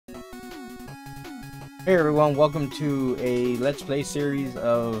Hey everyone, welcome to a Let's Play series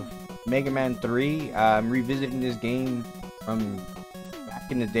of Mega Man 3. I'm revisiting this game from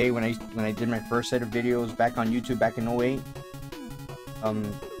back in the day when I did my first set of videos back on YouTube back in 08.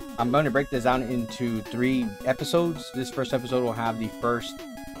 I'm going to break this down into 3 episodes. This first episode will have the first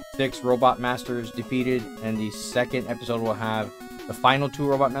 6 Robot Masters defeated, and the second episode will have the final 2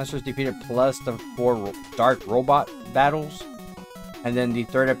 Robot Masters defeated plus the 4 Dark Robot battles. And then the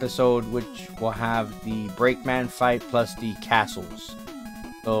third episode, which will have the Breakman fight plus the castles.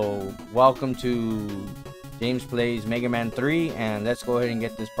 So, welcome to James Plays Mega Man 3, and let's go ahead and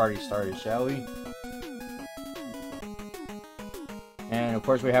get this party started, shall we? And of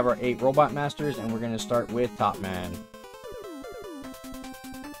course, we have our 8 Robot Masters, and we're going to start with Top Man.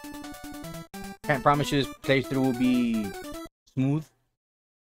 Can't promise you this playthrough will be smooth.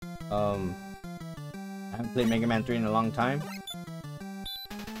 I haven't played Mega Man 3 in a long time.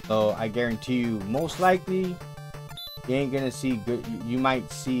 So I guarantee you, most likely, you ain't gonna see good. You might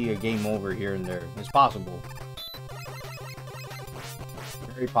see a game over here and there. It's possible.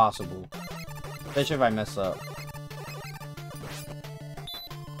 Very possible. Especially if I mess up.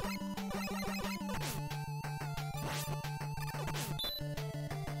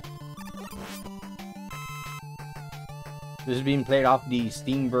 This is being played off the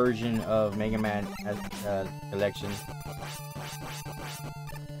Steam version of Mega Man Collection.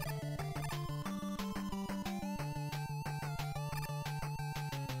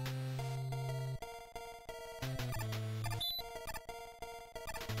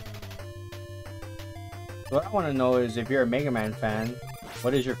 What I want to know is, if you're a Mega Man fan,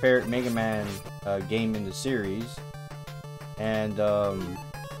 what is your favorite Mega Man game in the series? And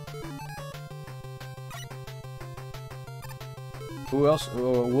who else?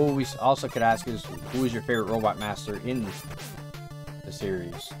 What we also could ask is, who is your favorite Robot Master in the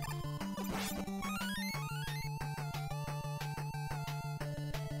series?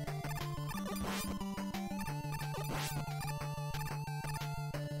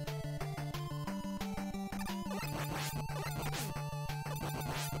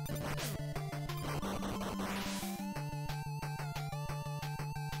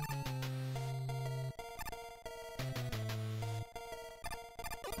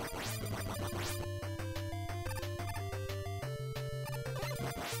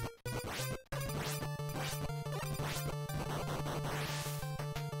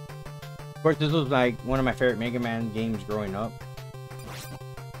 Of course, this was like one of my favorite Mega Man games growing up.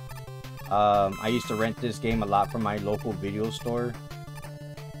 I used to rent this game a lot from my local video store.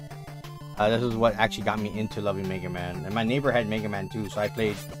 This is what actually got me into loving Mega Man. And my neighbor had Mega Man 2, so I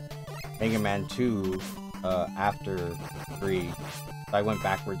played Mega Man 2 after 3. So I went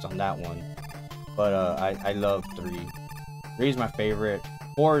backwards on that one. But I love 3. 3 is my favorite.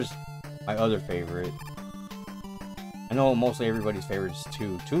 4 is my other favorite. I know mostly everybody's favorite is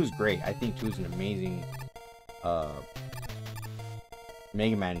 2. 2 is great. I think 2 is an amazing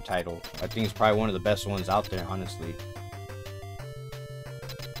Mega Man title. I think it's probably one of the best ones out there, honestly.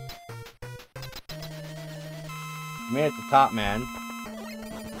 Made it to Top Man.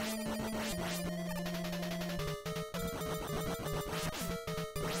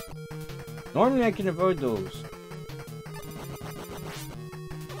 Normally I can avoid those.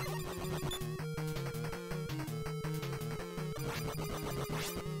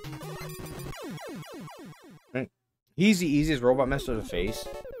 He's the easiest Robot Master to face.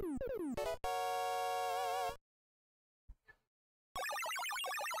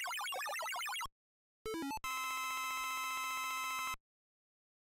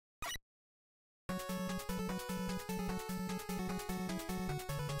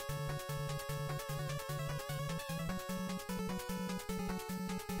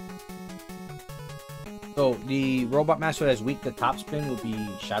 So the Robot Master that's weak to top spin would be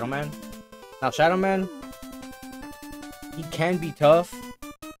Shadow Man. Now Shadow Man, he can be tough,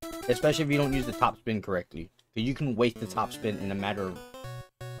 especially if you don't use the top spin correctly. Because you can waste the top spin in a matter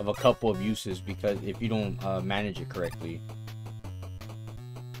of a couple of uses, because if you don't manage it correctly.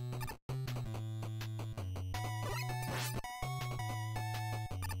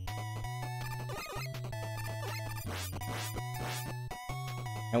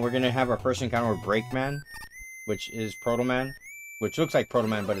 And we're gonna have our first encounter with Breakman, which is Proto Man, which looks like Proto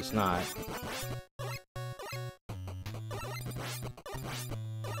Man, but it's not.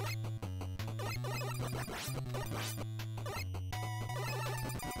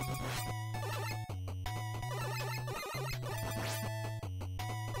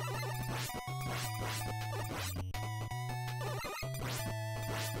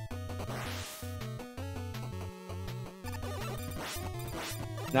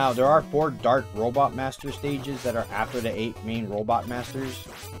 Now, there are 4 Dark Robot Master stages that are after the 8 main Robot Masters.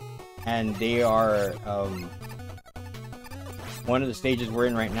 And they are, one of the stages we're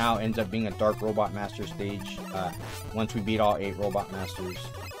in right now ends up being a Dark Robot Master stage, once we beat all 8 Robot Masters.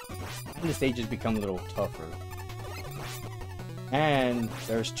 And the stages become a little tougher. And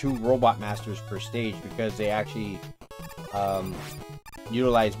there's 2 Robot Masters per stage because they actually,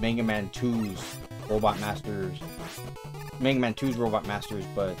 utilize Mega Man 2's Robot Masters. Mega Man 2's Robot Masters,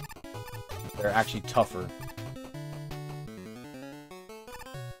 but they're actually tougher.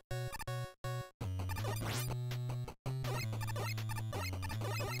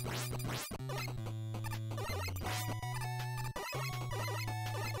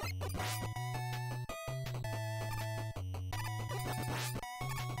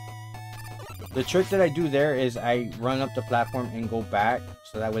 The trick that I do there is I run up the platform and go back,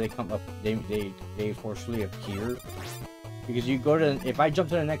 so that way they come up, they forcefully appear. Because you go to, if I jump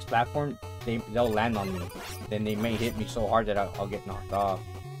to the next platform, they'll land on me. Then they may hit me so hard that I'll get knocked off.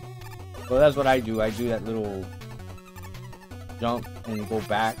 So that's what I do. I do that little jump and go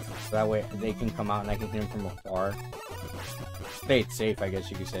back, so that way they can come out and I can hit them from afar. Play it safe, I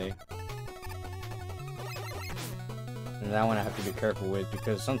guess you could say. And that one I have to be careful with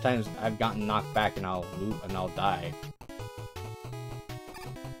because sometimes I've gotten knocked back and I'll die.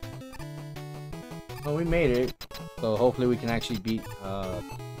 Well, we made it, so hopefully we can actually beat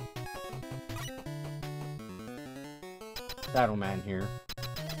Shadow Man here.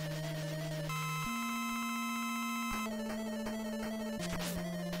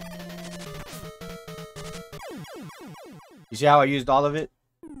 You see how I used all of it?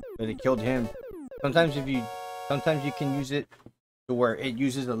 But it killed him. Sometimes you can use it to where it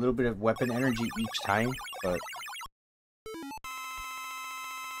uses a little bit of weapon energy each time, but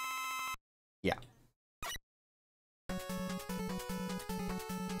yeah.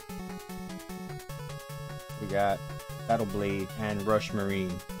 We got Battle Blade and Rush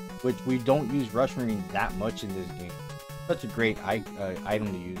Marine, which we don't use Rush Marine that much in this game. Such a great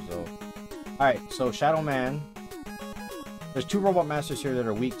item to use though. Alright, so Shadow Man. There's 2 Robot Masters here that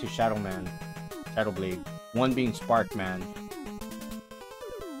are weak to Shadow Man. Shadow Blade. One being Spark Man.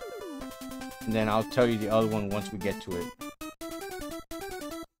 And then I'll tell you the other one once we get to it.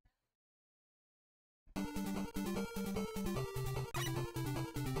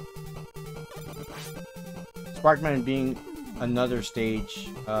 Sparkman being another stage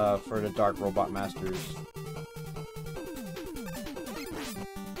for the Dark Robot Masters.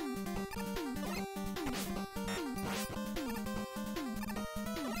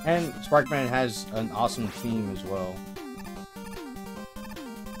 And Sparkman has an awesome theme as well.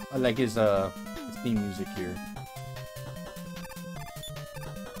 I like his theme music here.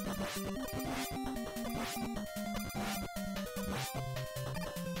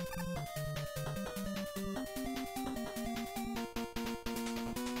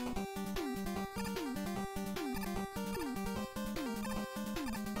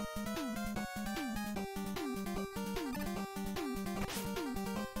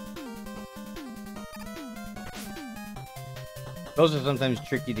 Those are sometimes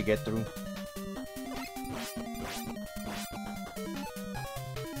tricky to get through.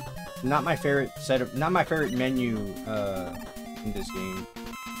 Not my favorite setup, not my favorite menu in this game.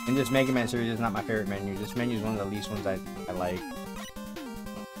 In this Mega Man series, it's not my favorite menu. This menu is one of the least ones I like.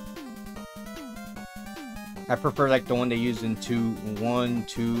 I prefer like the one they use in 1,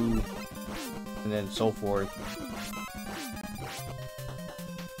 2, and then so forth.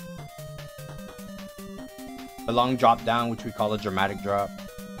 A long drop down, which we call a dramatic drop.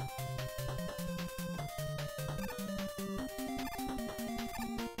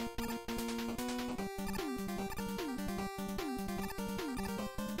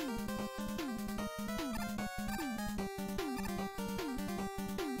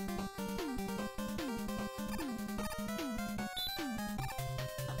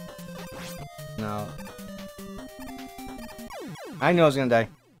 No. I knew I was gonna die.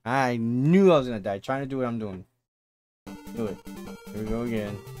 I knew I was gonna die. Trying to do what I'm doing. Do it. Here we go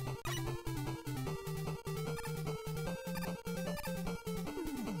again.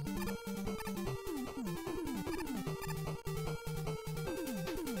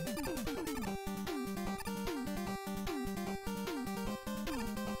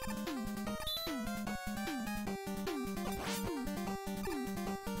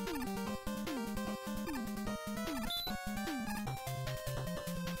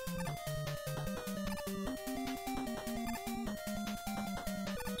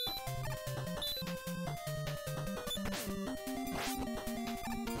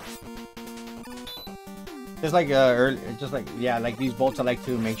 just like yeah, like these bolts. I like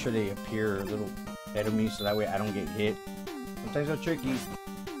to make sure they appear a little ahead of me, so that way I don't get hit. Sometimes they're tricky.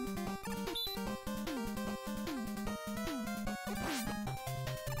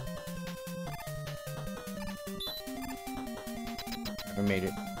 Never made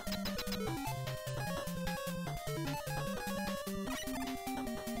it.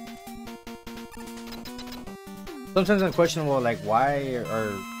 Sometimes I'm questionable, like, why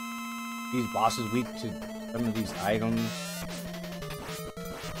are these bosses weak to some of these items?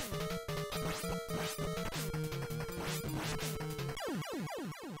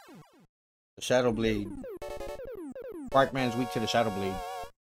 The Shadow Blade. Sparkman's weak to the Shadow Blade.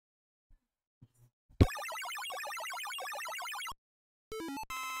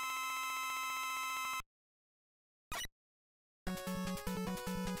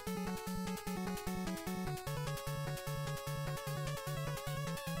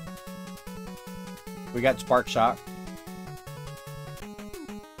 We got Spark Shock.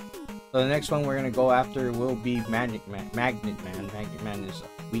 So the next one we're gonna go after will be Magnet Man. Magnet Man is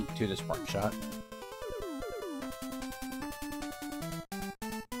weak to the Spark Shot.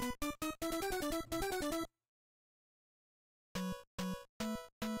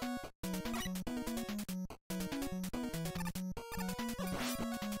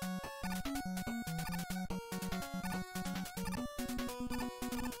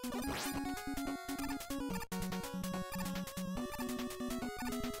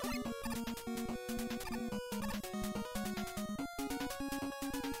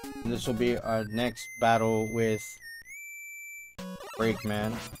 This will be our next battle with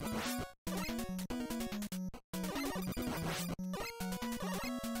Breakman.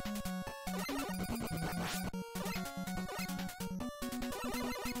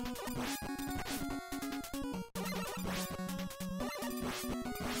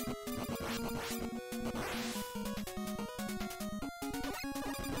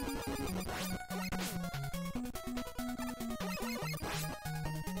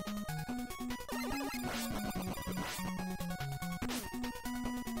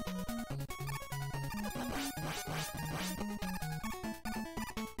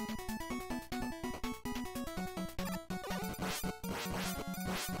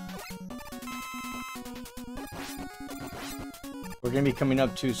 We're gonna be coming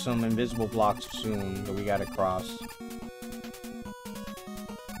up to some invisible blocks soon that we gotta cross.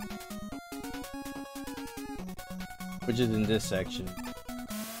 Which is in this section.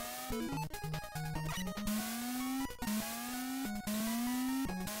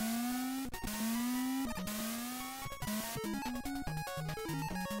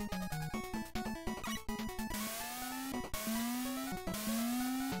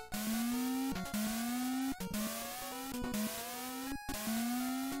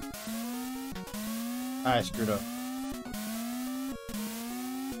 I screwed up.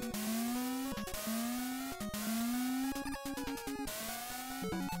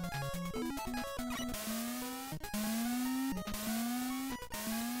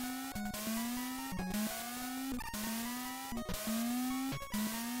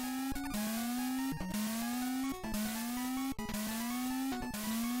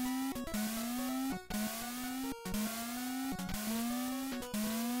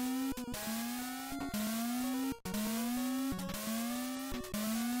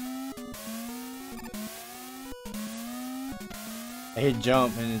 I hit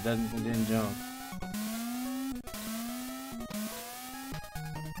jump and it didn't jump.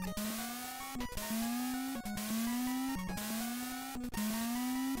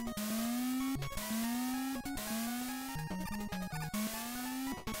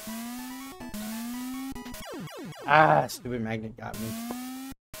 Ah, stupid magnet got me.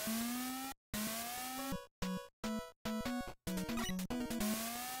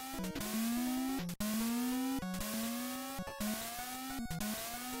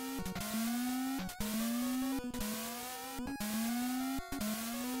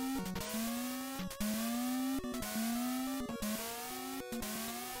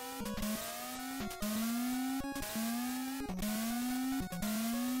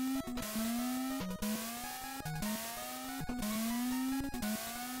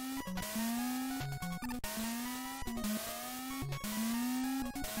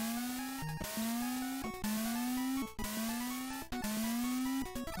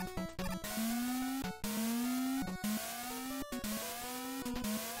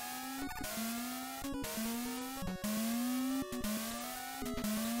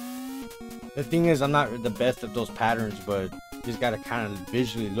 The thing is, I'm not the best at those patterns, but you just gotta kind of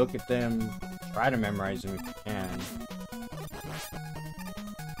visually look at them, try to memorize them if you can.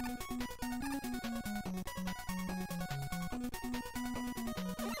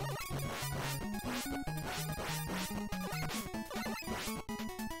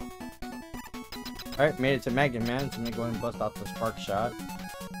 Alright, made it to Magnet Man, so I'm gonna go ahead and bust out the spark shot.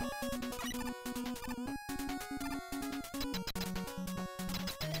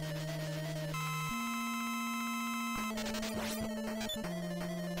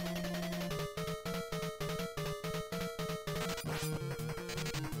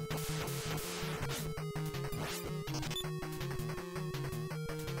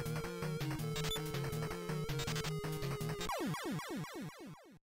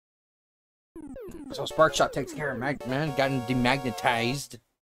 So Spark Shot takes care of Magnet Man, got him demagnetized.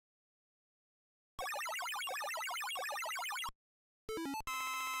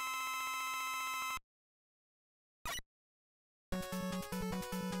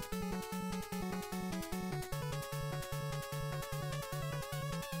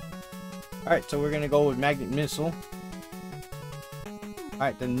 Alright, so we're gonna go with Magnet Missile.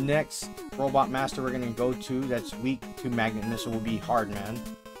 Alright, the next Robot Master we're gonna go to that's weak to Magnet Missile will be Hardman.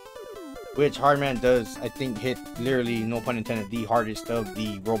 Which Hardman does, I think, hit literally, no pun intended, the hardest of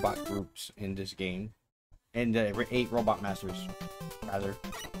the robot groups in this game. And the 8 Robot Masters, rather.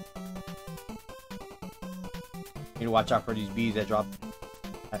 You need to watch out for these bees that drop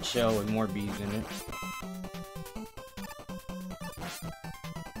that shell with more bees in it.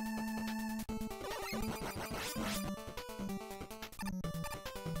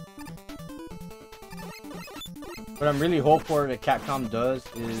 What I'm really hopeful for that Capcom does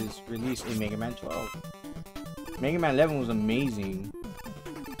is release a Mega Man 12. Mega Man 11 was amazing.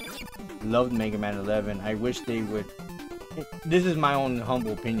 Loved Mega Man 11. I wish they would... This is my own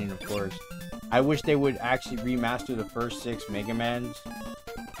humble opinion, of course. I wish they would actually remaster the first 6 Mega Mans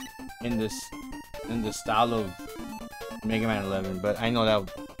in the style of Mega Man 11, but I know that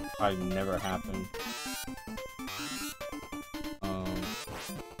would probably never happen.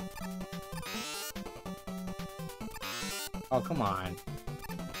 Oh, come on.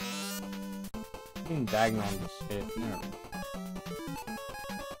 I'm getting diagonal on this shit. No.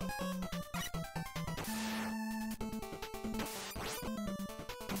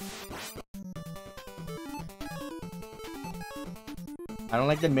 I don't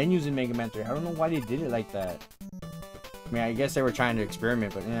like the menus in Mega Man 3. I don't know why they did it like that. I mean, I guess they were trying to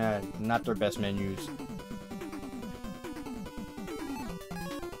experiment, but yeah, not their best menus.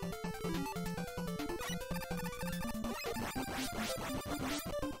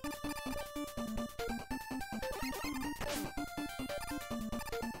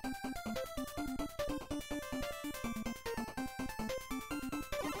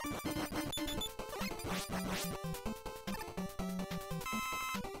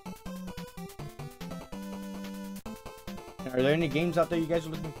 Are there any games out there you guys are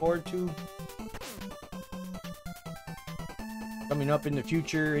looking forward to? Coming up in the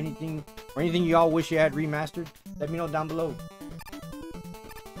future, anything, or anything you all wish you had remastered? Let me know down below.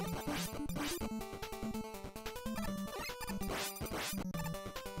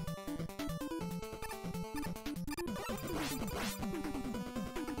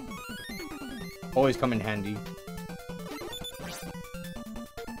 Always come in handy.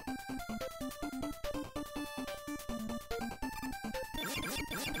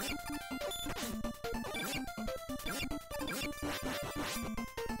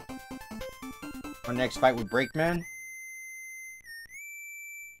 Our next fight with Breakman.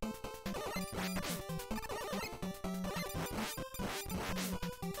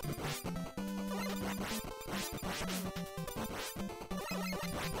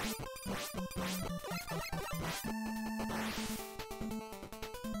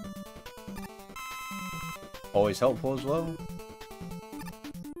 Always helpful as well.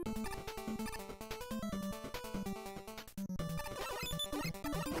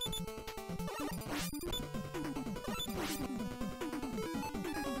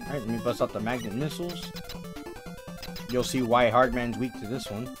 Alright, let me bust out the magnet missiles. You'll see why Hardman's weak to this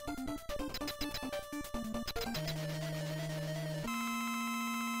one.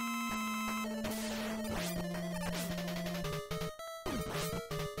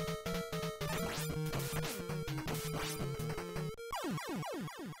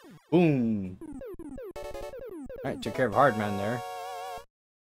 Boom! Alright, took care of Hardman there.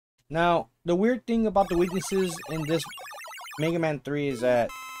 Now, the weird thing about the weaknesses in this Mega Man 3 is that...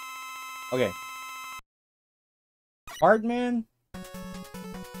 Okay. Hardman?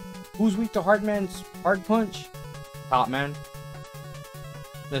 Who's weak to Hardman's hard punch? Top Man.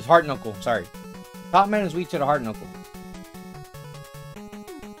 There's Hard Knuckle, sorry. Top Man is weak to the Hard Knuckle.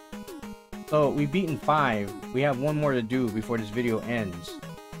 So, we've beaten 5. We have one more to do before this video ends.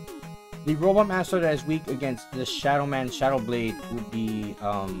 The Robot Master that is weak against the Shadow Man, Shadow Blade would be,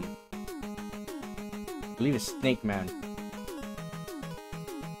 I believe it's Snake Man.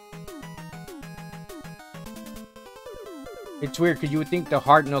 It's weird because you would think the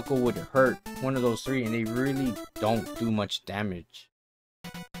hard knuckle would hurt one of those three, and they really don't do much damage.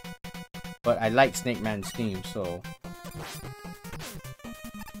 But I like Snake Man's theme, so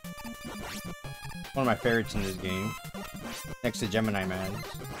one of my favorites in this game, next to Gemini Man.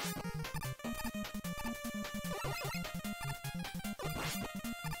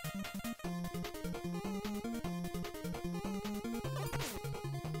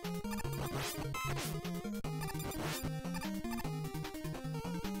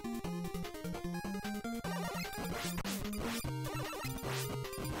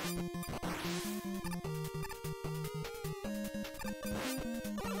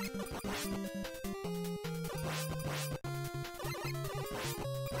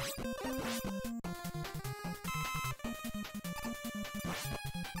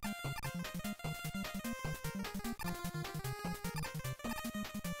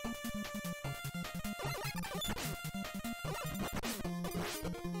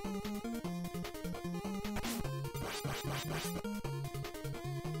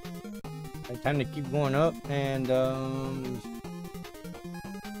 Time to keep going up, and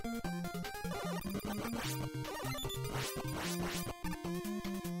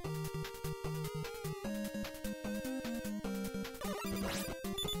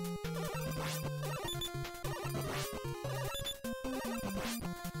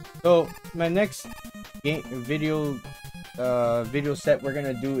so my next game video set we're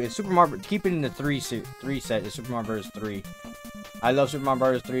gonna do is Super Mario. Keep it in the three set. Is Super Mario Bros. 3. I love Super Mario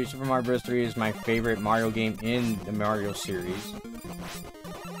Bros. 3. Super Mario Bros. 3 is my favorite Mario game in the Mario series.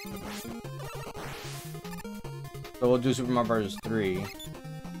 So we'll do Super Mario Bros. 3.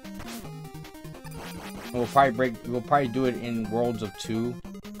 And we'll probably do it in Worlds of 2.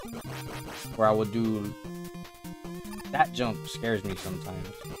 Where I will do... That jump scares me sometimes.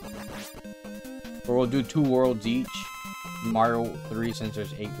 Or we'll do 2 worlds each. Mario 3 since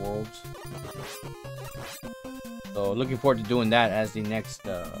there's 8 worlds. So looking forward to doing that as the next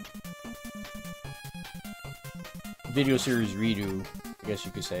video series redo, I guess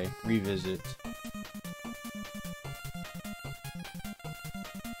you could say, revisit.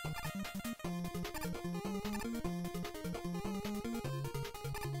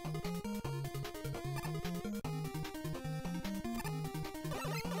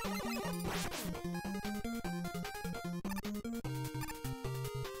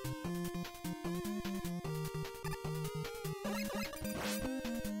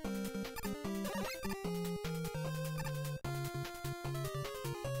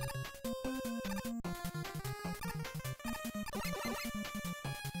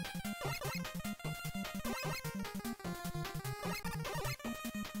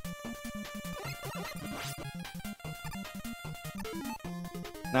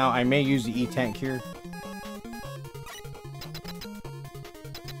 Now, I may use the E-Tank here.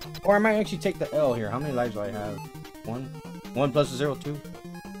 Or I might actually take the L here. How many lives do I have? 1? 1 plus 0, 2?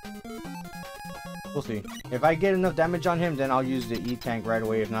 We'll see. If I get enough damage on him, then I'll use the E-Tank right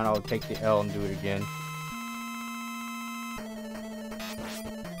away. If not, I'll take the L and do it again.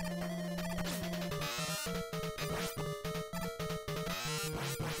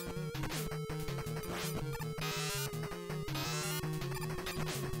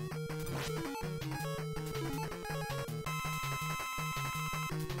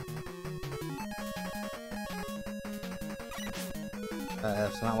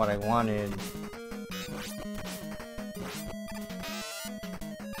 That's not what I wanted.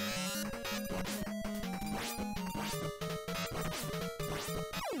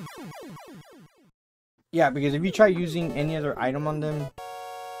 Yeah, because if you try using any other item on them,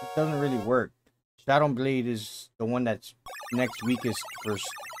 it doesn't really work. Shadow Blade is the one that's next weakest for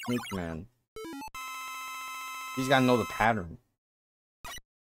Snake Man. He's gotta know the pattern.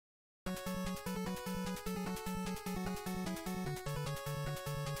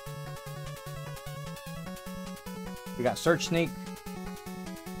 We got Search Snake.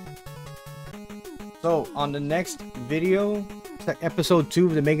 So on the next video, episode 2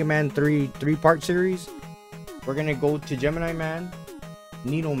 of the Mega Man 3 3-part series, we're gonna go to Gemini Man,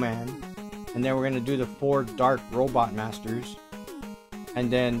 Needle Man, and then we're gonna do the 4 Dark Robot Masters.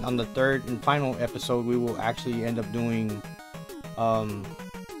 And then on the 3rd and final episode, we will actually end up doing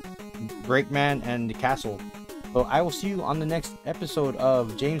Breakman and the Castle. So I will see you on the next episode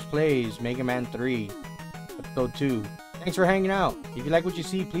of James Plays Mega Man 3. Episode 2. Thanks for hanging out. If you like what you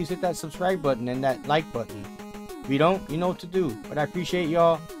see, please hit that subscribe button and that like button. If you don't, you know what to do. But I appreciate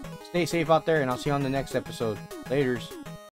y'all. Stay safe out there, and I'll see you on the next episode. Laters.